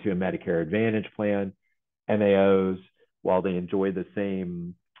electing to a Medicare Advantage plan. MAOs, while they enjoy the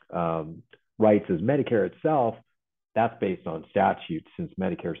same rights as Medicare itself, that's based on statute. Since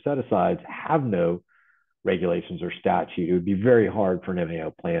Medicare set-asides have no regulations or statute, it would be very hard for an MAO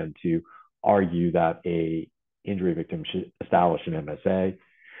plan to argue that a injury victim should establish an MSA.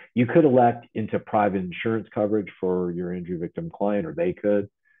 You could elect into private insurance coverage for your injury victim client, or they could.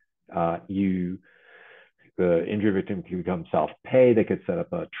 The injury victim can become self-pay. They could set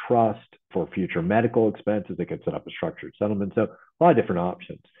up a trust for future medical expenses. They could set up a structured settlement. So a lot of different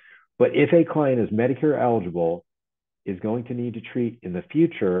options. But if a client is Medicare eligible, is going to need to treat in the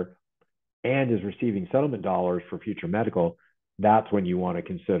future, and is receiving settlement dollars for future medical, that's when you want to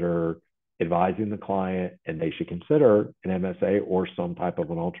consider advising the client, and they should consider an MSA or some type of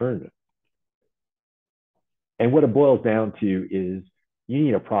an alternative. And what it boils down to is you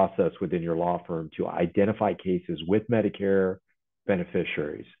need a process within your law firm to identify cases with Medicare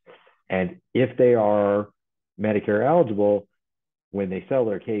beneficiaries. And if they are Medicare eligible, when they settle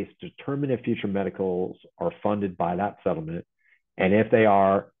their case, determine if future medicals are funded by that settlement. And if they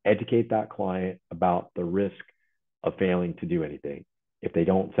are, educate that client about the risk of failing to do anything. If they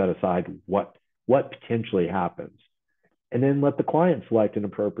don't set aside what potentially happens. And then let the client select an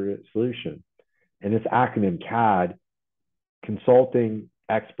appropriate solution. And this acronym CAD, consulting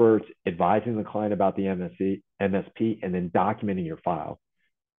experts, advising the client about the MSP, and then documenting your file.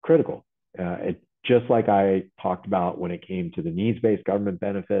 Critical. Just like I talked about when it came to the needs-based government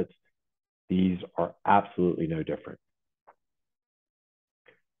benefits, these are absolutely no different.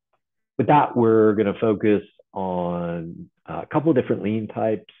 With that, we're going to focus on a couple of different lien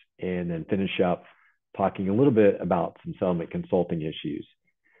types and then finish up talking a little bit about some settlement consulting issues.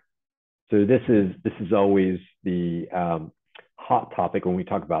 So this is always the hot topic when we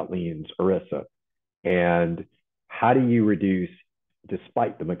talk about liens, ERISA, and how do you reduce,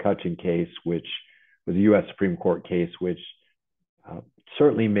 despite the McCutcheon case, which was a U.S. Supreme Court case, which uh,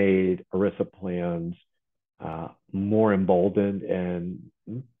 certainly made ERISA plans more emboldened and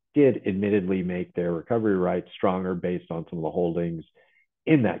did admittedly make their recovery rights stronger based on some of the holdings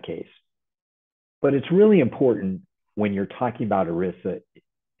in that case. But it's really important when you're talking about ERISA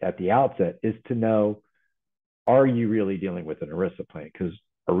at the outset is to know, are you really dealing with an ERISA plan? Because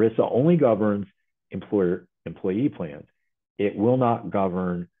ERISA only governs employee plans. It will not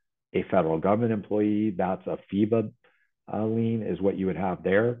govern a federal government employee. That's a FEBA lien is what you would have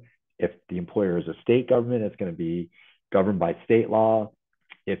there. If the employer is a state government, it's going to be governed by state law.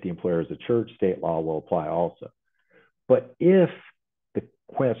 If the employer is a church, state law will apply also. But if the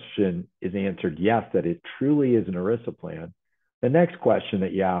question is answered yes, that it truly is an ERISA plan, the next question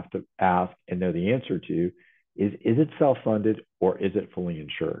that you have to ask and know the answer to is it self-funded or is it fully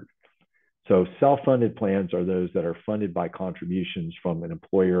insured? So self-funded plans are those that are funded by contributions from an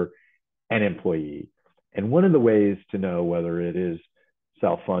employer and employee. And one of the ways to know whether it is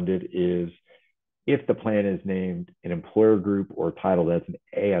self-funded is if the plan is named an employer group or titled as an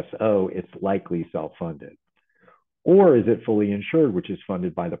ASO, it's likely self-funded. Or is it fully insured, which is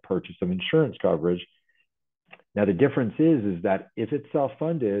funded by the purchase of insurance coverage? Now, the difference is that if it's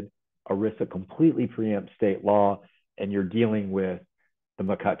self-funded, ERISA completely preempts state law, and you're dealing with the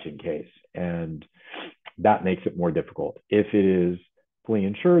McCutcheon case, and that makes it more difficult. If it is fully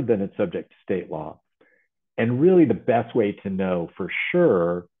insured, then it's subject to state law. And really the best way to know for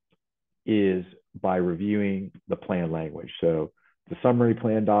sure is by reviewing the plan language. So the summary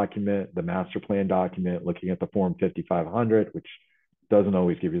plan document, the master plan document, looking at the form 5500, which doesn't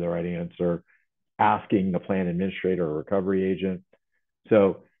always give you the right answer, asking the plan administrator or recovery agent.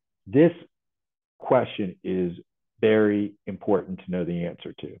 So this question is very important to know the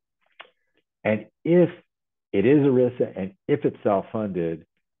answer to. And if it is ERISA and if it's self-funded,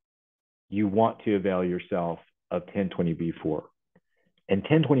 you want to avail yourself of 1020B4. And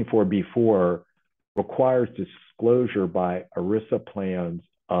 1024B4 requires disclosure by ERISA plans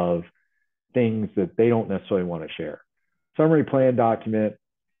of things that they don't necessarily want to share. Summary plan document,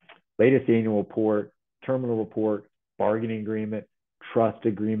 latest annual report, terminal report, bargaining agreement, trust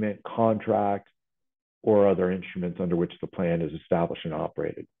agreement, contract, or other instruments under which the plan is established and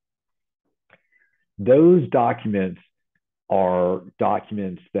operated. Those documents are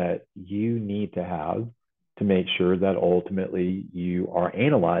documents that you need to have to make sure that ultimately you are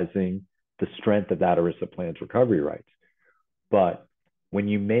analyzing the strength of that ERISA plan's recovery rights. But when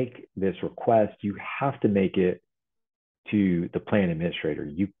you make this request, you have to make it to the plan administrator.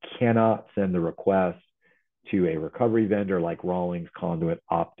 You cannot send the request to a recovery vendor like Rawlings, Conduit,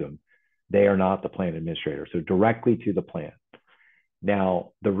 Optum. They are not the plan administrator. So directly to the plan.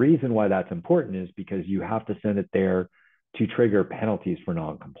 Now, the reason why that's important is because you have to send it there to trigger penalties for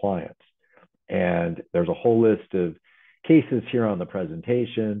noncompliance. And there's a whole list of cases here on the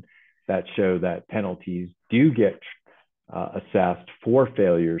presentation that show that penalties do get assessed for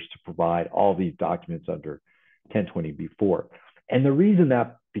failures to provide all these documents under 1020B4. And the reason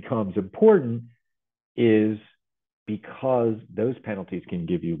that becomes important is because those penalties can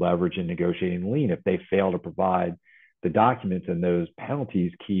give you leverage in negotiating the lien. If they fail to provide the documents and those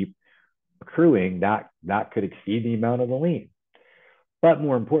penalties keep accruing, that could exceed the amount of the lien. But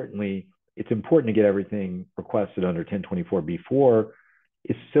more importantly, it's important to get everything requested under 1024B4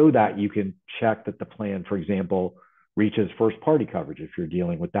 is so that you can check that the plan, for example, reaches first party coverage if you're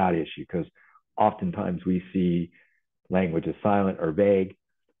dealing with that issue, because oftentimes we see language is silent or vague.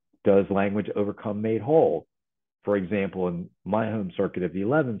 Does language overcome made whole? For example, in my home circuit of the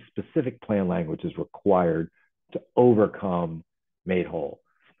 11th, specific plan language is required to overcome made whole.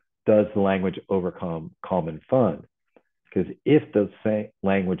 Does the language overcome common fund? Because if the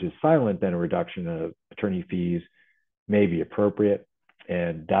language is silent, then a reduction of attorney fees may be appropriate.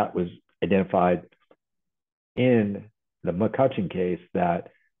 And that was identified in the McCutcheon case, that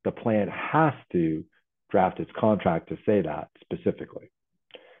the plan has to draft its contract to say that specifically.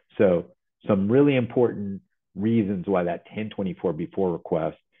 So some really important reasons why that 1024B4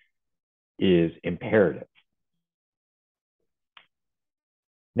 request is imperative.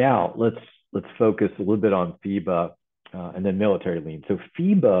 Now let's focus a little bit on FEBA and then military lien. So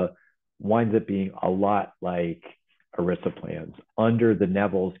FEBA winds up being a lot like ERISA plans. Under the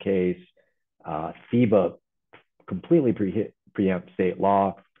Neville's case, FEBA completely preempts state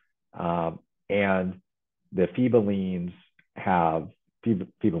law, and the FEBA liens have,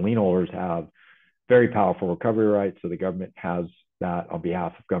 FEBA lien holders have very powerful recovery rights. So the government has that on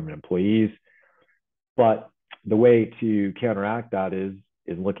behalf of government employees. But the way to counteract that is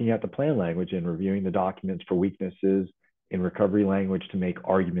looking at the plan language and reviewing the documents for weaknesses in recovery language to make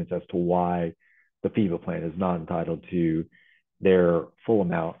arguments as to why the FEBA plan is not entitled to their full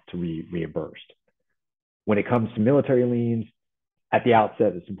amount to be reimbursed. When it comes to military liens, at the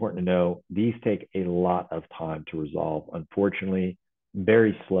outset, it's important to know these take a lot of time to resolve. Unfortunately,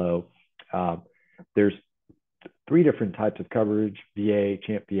 very slow. There's 3 different types of coverage: VA,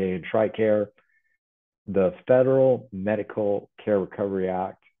 CHAMP VA, and TRICARE. The Federal Medical Care Recovery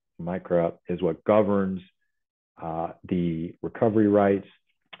Act, MICRA, is what governs the recovery rights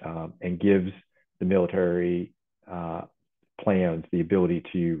and gives the military plans the ability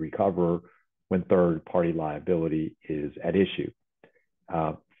to recover when third-party liability is at issue.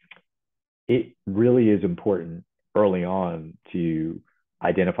 It really is important early on to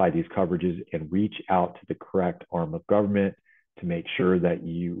identify these coverages and reach out to the correct arm of government to make sure that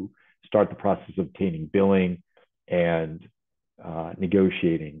you start the process of obtaining billing and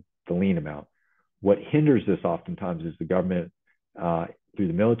negotiating the lien amount. What hinders this oftentimes is the government, through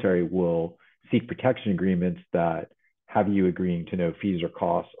the military, will seek protection agreements that have you agreeing to no fees or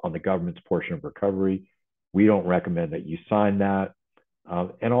costs on the government's portion of recovery. We don't recommend that you sign that.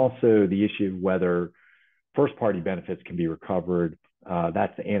 And also the issue of whether first-party benefits can be recovered.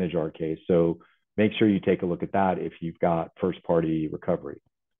 That's the Anajar case. So make sure you take a look at that if you've got first-party recovery.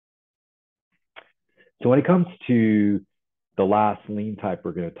 So when it comes to the last lien type,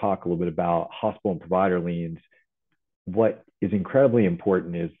 we're going to talk a little bit about hospital and provider liens. What is incredibly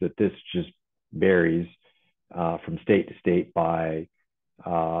important is that this just varies from state to state by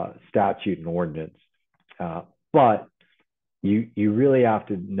statute and ordinance. But you really have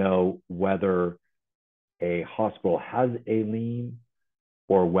to know whether a hospital has a lien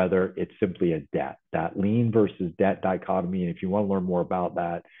or whether it's simply a debt. That lien versus debt dichotomy, and if you want to learn more about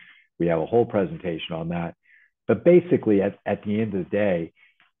that, we have a whole presentation on that. But basically, at the end of the day,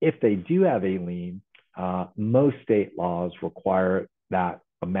 if they do have a lien, most state laws require that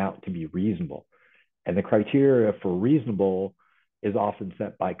amount to be reasonable. And the criteria for reasonable is often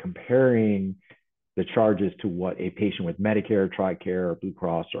set by comparing the charges to what a patient with Medicare, TRICARE, or Blue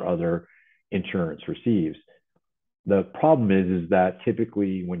Cross or other insurance receives. The problem is that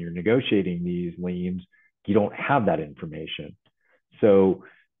typically when you're negotiating these liens, you don't have that information. So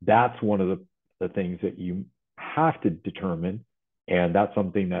that's one of the things that you have to determine. And that's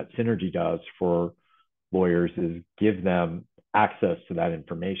something that Synergy does for lawyers, is give them access to that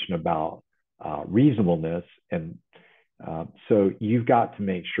information about reasonableness. And so you've got to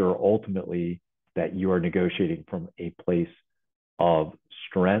make sure ultimately that you are negotiating from a place of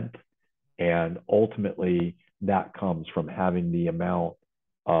strength. And ultimately that comes from having the amount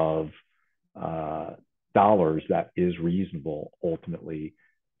of dollars that is reasonable ultimately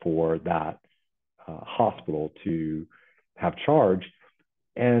for that hospital to have charged.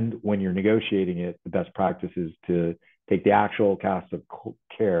 And when you're negotiating it, the best practice is to take the actual cost of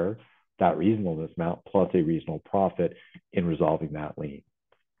care, that reasonableness amount, plus a reasonable profit in resolving that lien.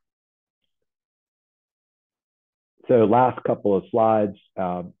 So last couple of slides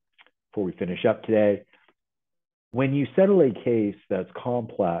before we finish up today. When you settle a case that's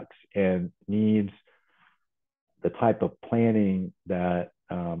complex and needs the type of planning that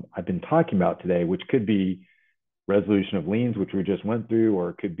I've been talking about today, which could be resolution of liens, which we just went through, or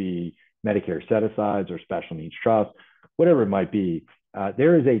it could be Medicare set-asides or special needs trust, whatever it might be,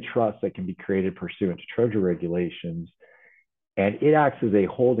 there is a trust that can be created pursuant to Treasury regulations, and it acts as a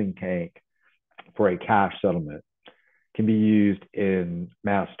holding tank for a cash settlement. It can be used in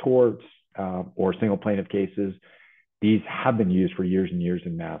mass torts or single plaintiff cases. These have been used for years and years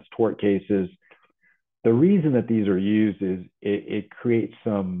in mass tort cases. The reason that these are used is it creates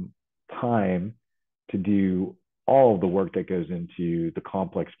some time to do all of the work that goes into the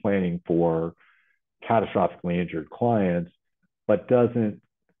complex planning for catastrophically injured clients, but doesn't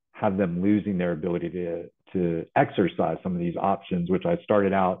have them losing their ability to exercise some of these options, which I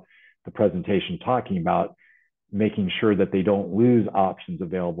started out the presentation talking about, making sure that they don't lose options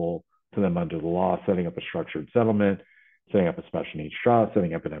available to them under the law, setting up a structured settlement, setting up a special needs trust,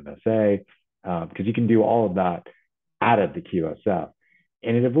 setting up an MSA, because you can do all of that out of the QSF.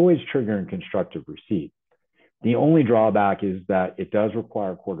 And it avoids triggering constructive receipt. The only drawback is that it does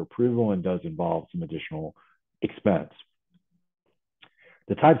require court approval and does involve some additional expense.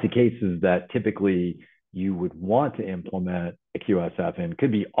 The types of cases that typically you would want to implement a QSF in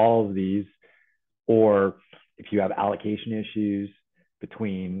could be all of these, or if you have allocation issues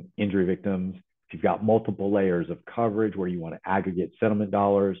between injury victims, if you've got multiple layers of coverage where you want to aggregate settlement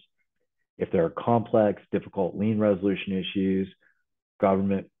dollars, if there are complex, difficult lien resolution issues,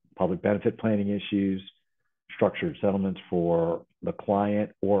 government public benefit planning issues, structured settlements for the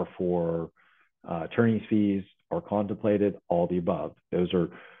client or for attorney's fees are contemplated, all the above. Those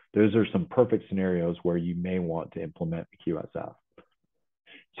are some perfect scenarios where you may want to implement the QSF.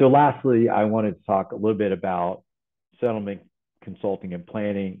 So lastly, I wanted to talk a little bit about settlement consulting and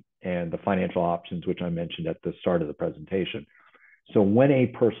planning and the financial options, which I mentioned at the start of the presentation. So when a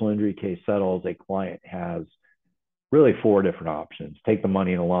personal injury case settles, a client has really 4 different options. Take the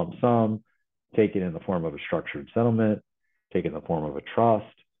money in a lump sum, take it in the form of a structured settlement, take it in the form of a trust,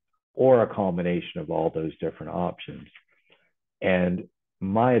 or a combination of all those different options. And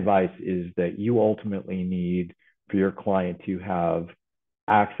my advice is that you ultimately need for your client to have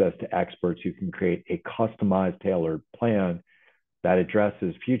access to experts who can create a customized, tailored plan that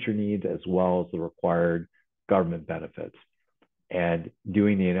addresses future needs as well as the required government benefits. And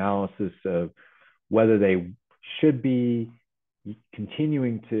doing the analysis of whether they should be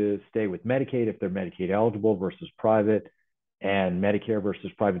continuing to stay with Medicaid if they're Medicaid eligible versus private, and Medicare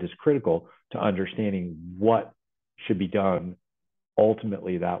versus private is critical to understanding what should be done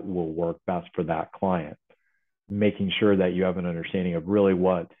ultimately that will work best for that client. Making sure that you have an understanding of really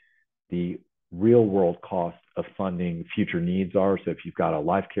what the real world cost of funding future needs are. So if you've got a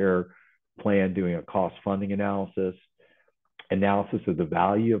life care plan, doing a cost funding analysis of the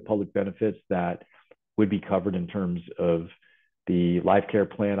value of public benefits that would be covered in terms of the life care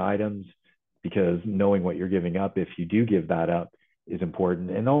plan items, because knowing what you're giving up if you do give that up is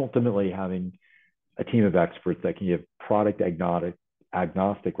important. And ultimately having a team of experts that can give product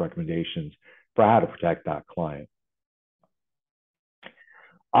agnostic recommendations for how to protect that client.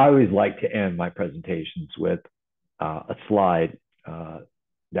 I always like to end my presentations with a slide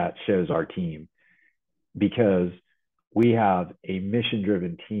that shows our team, because we have a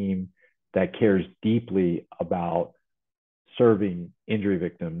mission-driven team that cares deeply about serving injury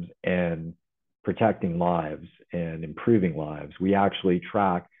victims and protecting lives and improving lives. We actually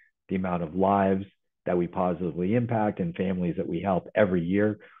track the amount of lives that we positively impact and families that we help every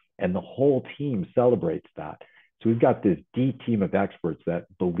year, and the whole team celebrates that. So we've got this deep team of experts that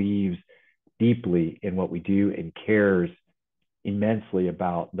believes deeply in what we do and cares immensely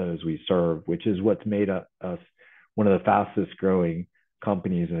about those we serve, which is what's made us one of the fastest growing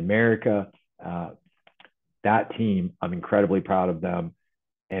companies in America. That team, I'm incredibly proud of them,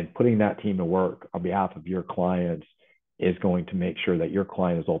 and putting that team to work on behalf of your clients is going to make sure that your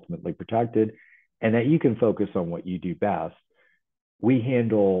client is ultimately protected and that you can focus on what you do best. We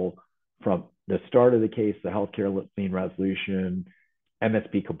handle from the start of the case, the healthcare lien resolution,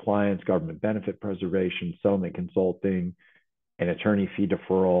 MSP compliance, government benefit preservation, settlement consulting, and attorney fee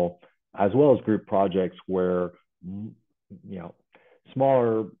deferral, as well as group projects where,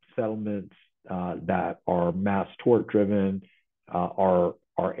 smaller settlements that are mass tort driven are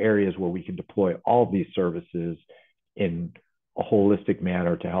areas where we can deploy all of these services in a holistic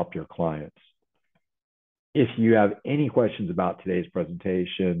manner to help your clients. If you have any questions about today's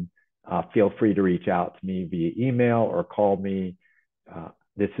presentation, feel free to reach out to me via email or call me.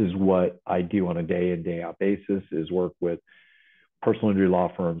 This is what I do on a day in, day out basis, is work with personal injury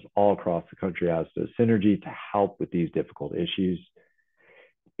law firms all across the country, as does Synergy, to help with these difficult issues.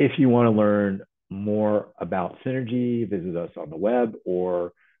 If you want to learn more about Synergy, visit us on the web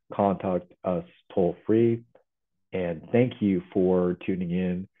or contact us toll free. And thank you for tuning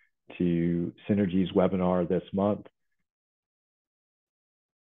in to Synergy's webinar this month.